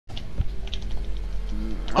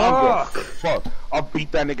I don't give a fuck. I'll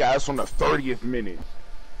beat that nigga ass on the 30th minute.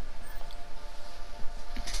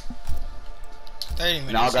 30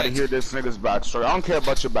 minutes. Now I gotta hear this nigga's backstory. I don't care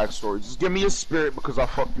about your backstory. Just give me your spirit because I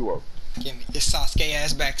fucked you up. Give me your Sasuke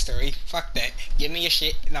ass backstory. Fuck that. Give me your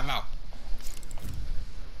shit and I'm out.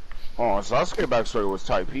 Oh, Sasuke backstory was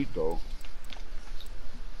tight Pete though.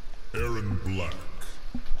 Aaron Black.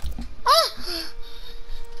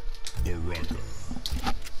 Baraka.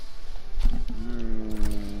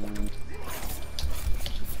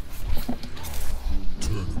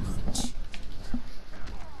 Tournament.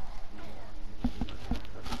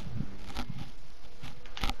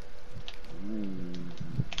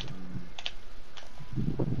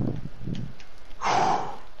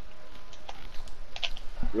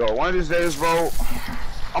 Yo, one of these days, bro,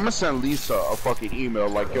 I'm gonna send Lisa a fucking email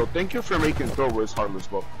like, yo, thank you for making Throwaways Heartless,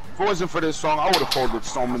 bro. If it wasn't for this song, I would have folded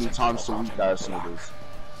so many times to weak ass niggas.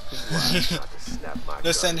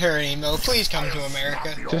 Let's send her an email. Please come to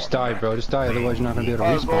America. Just die, bro. Just die, otherwise you're not gonna be able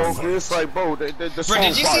to respawn. Bro, it's like, bro, the Bro, song did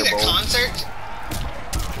you see fire, the bro. concert?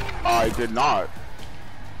 I did not.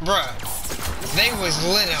 Bruh, they was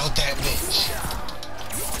lit out that bitch.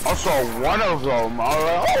 I saw one of them. I was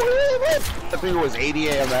like, oh, what? I think it was 80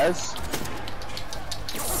 AMS.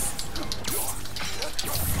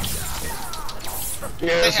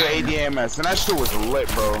 Yeah, it's 80 AMS, and that shit was lit,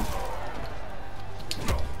 bro.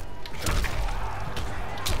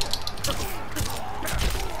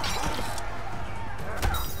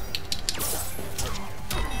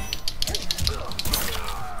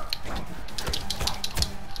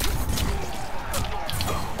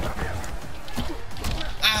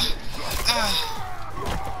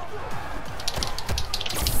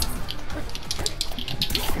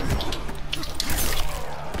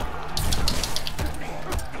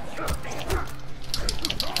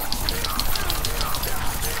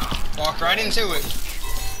 Walk right into it.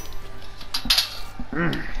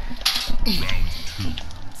 Round 2.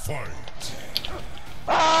 Fight.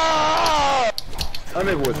 Ah! That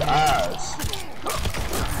nigga was ass.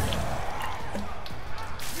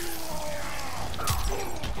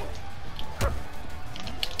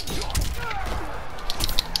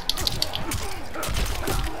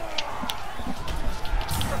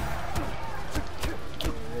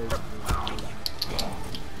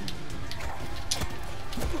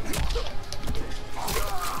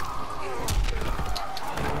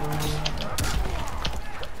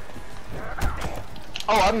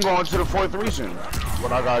 Oh, I'm going to the 4th region.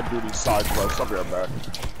 But I gotta do these side quests. I'll be right back.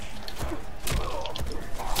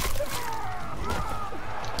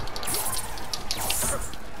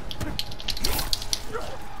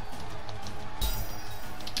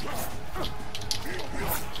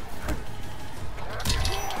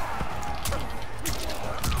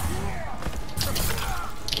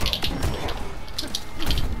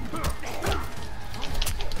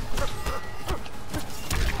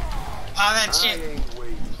 Oh, that shit.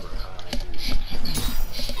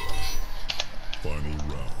 Final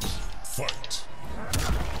round. Fight.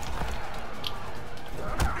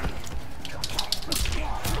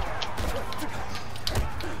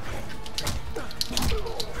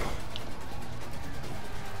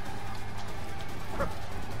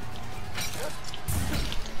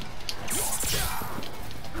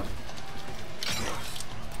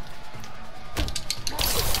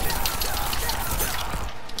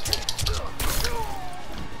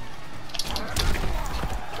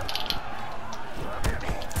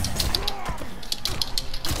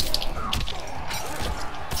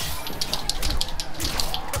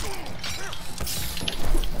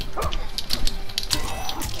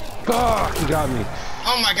 Fuck, you got me.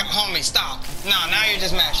 Oh my god, homie, stop. No, now you're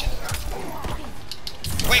just mashing.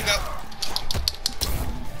 Wake up.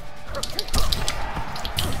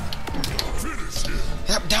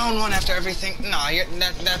 Yep, down one after everything. No,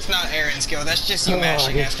 that's not Aaron's skill. That's just you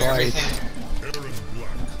mashing after everything. Aaron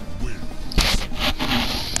Black wins.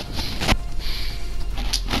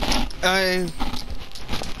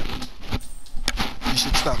 I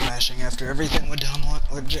should stop mashing after everything with down one.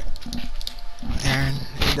 Legit. Aaron,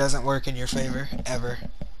 it doesn't work in your favor, ever.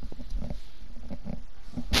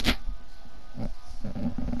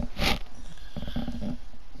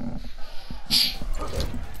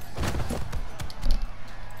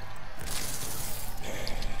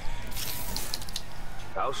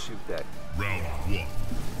 I'll shoot that. Round 1.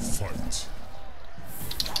 Fight.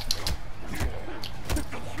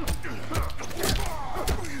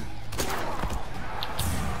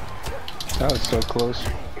 That was so close.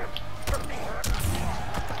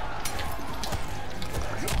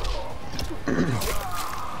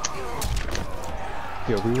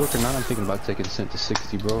 Yo, we working on. I'm thinking about taking Scent to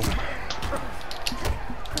 60, bro.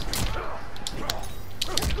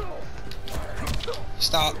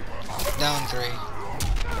 Stop. Down 3.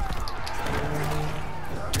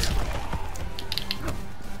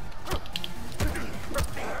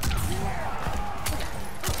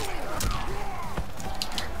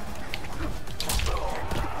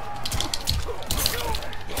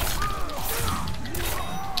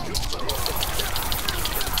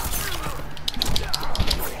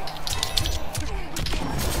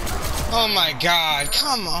 Oh my god,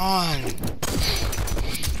 come on!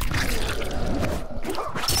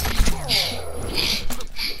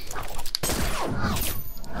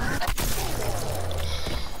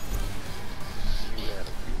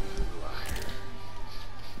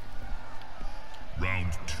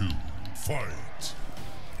 Round 2, fight.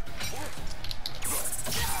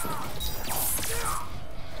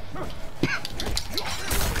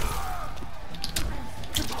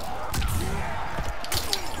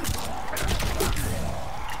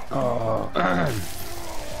 Oh. Alright,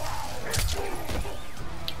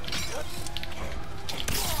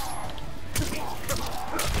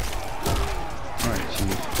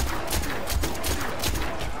 chief.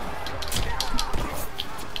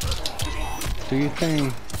 Do your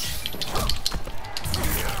thing.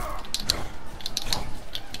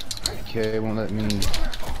 Okay, it won't let me.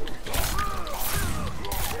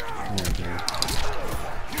 Okay.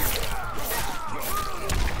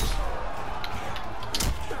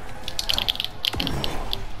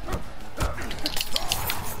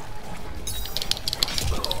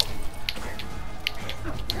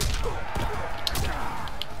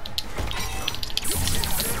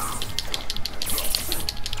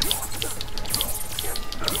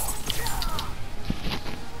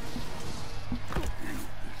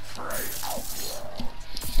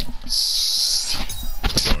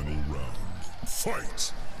 Final round,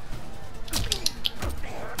 fight.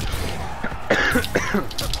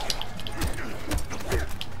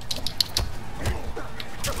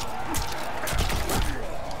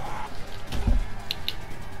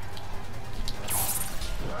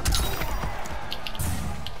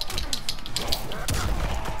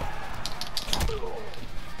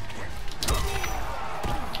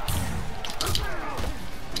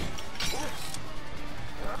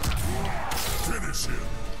 Finish him.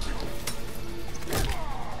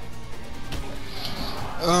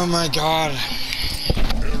 Oh my god.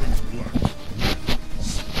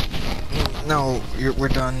 No, we're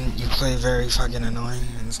done. You play very fucking annoying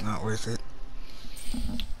and it's not worth it.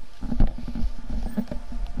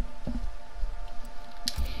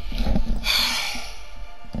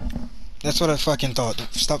 That's what I fucking thought.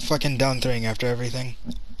 Stop fucking down 3ing after everything.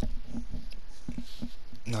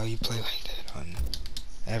 No, you play like that on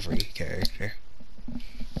every character.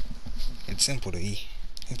 It's simple to E.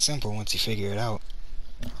 It's simple once you figure it out.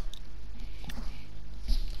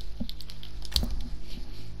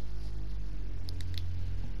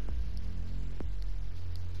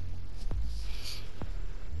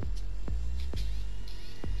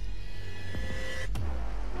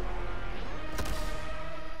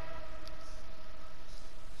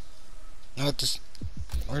 What this?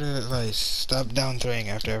 Word of advice: stop down 3ing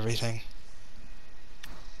after everything.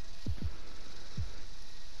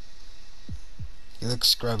 You look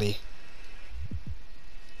scrubby.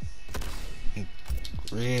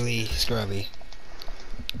 Really scrubby.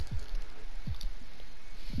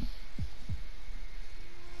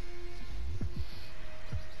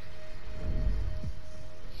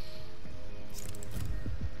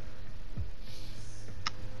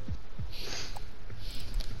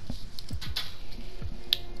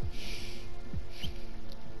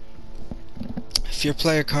 If your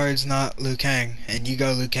player card's not Liu Kang and you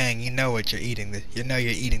go Liu Kang, you know what you're eating. You know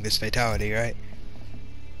you're eating this fatality, right?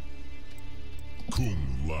 Kung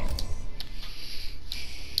Lao.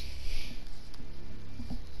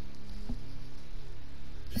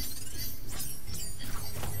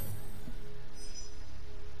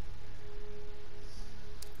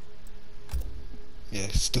 Yeah,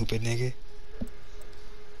 stupid nigga.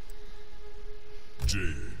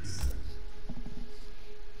 Jade.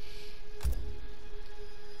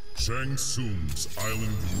 Shang Tsung's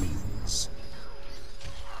Island Ruins.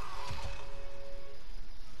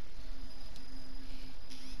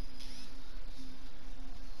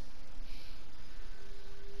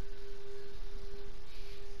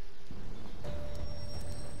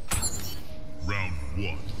 Round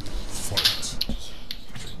 1, fight.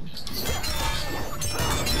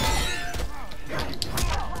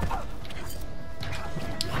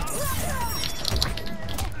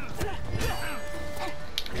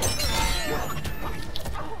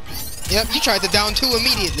 Yep, you tried the down 2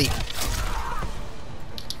 immediately.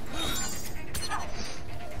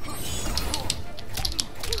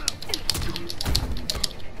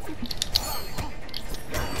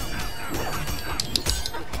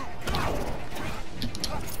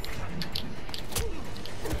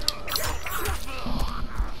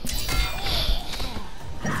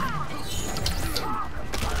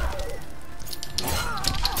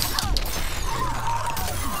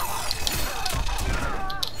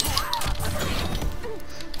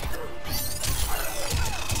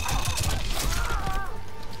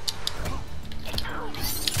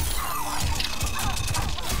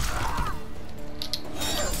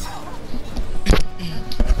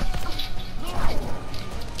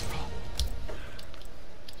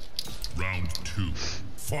 Round 2.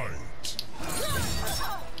 Fight.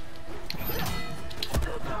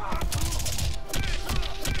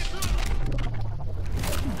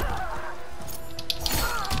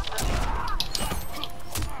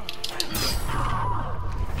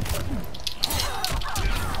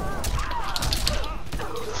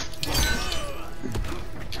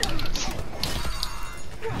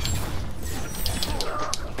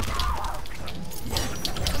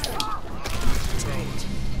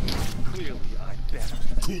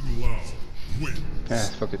 Kung Lao win. Yeah,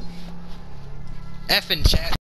 fuck it. F in chat.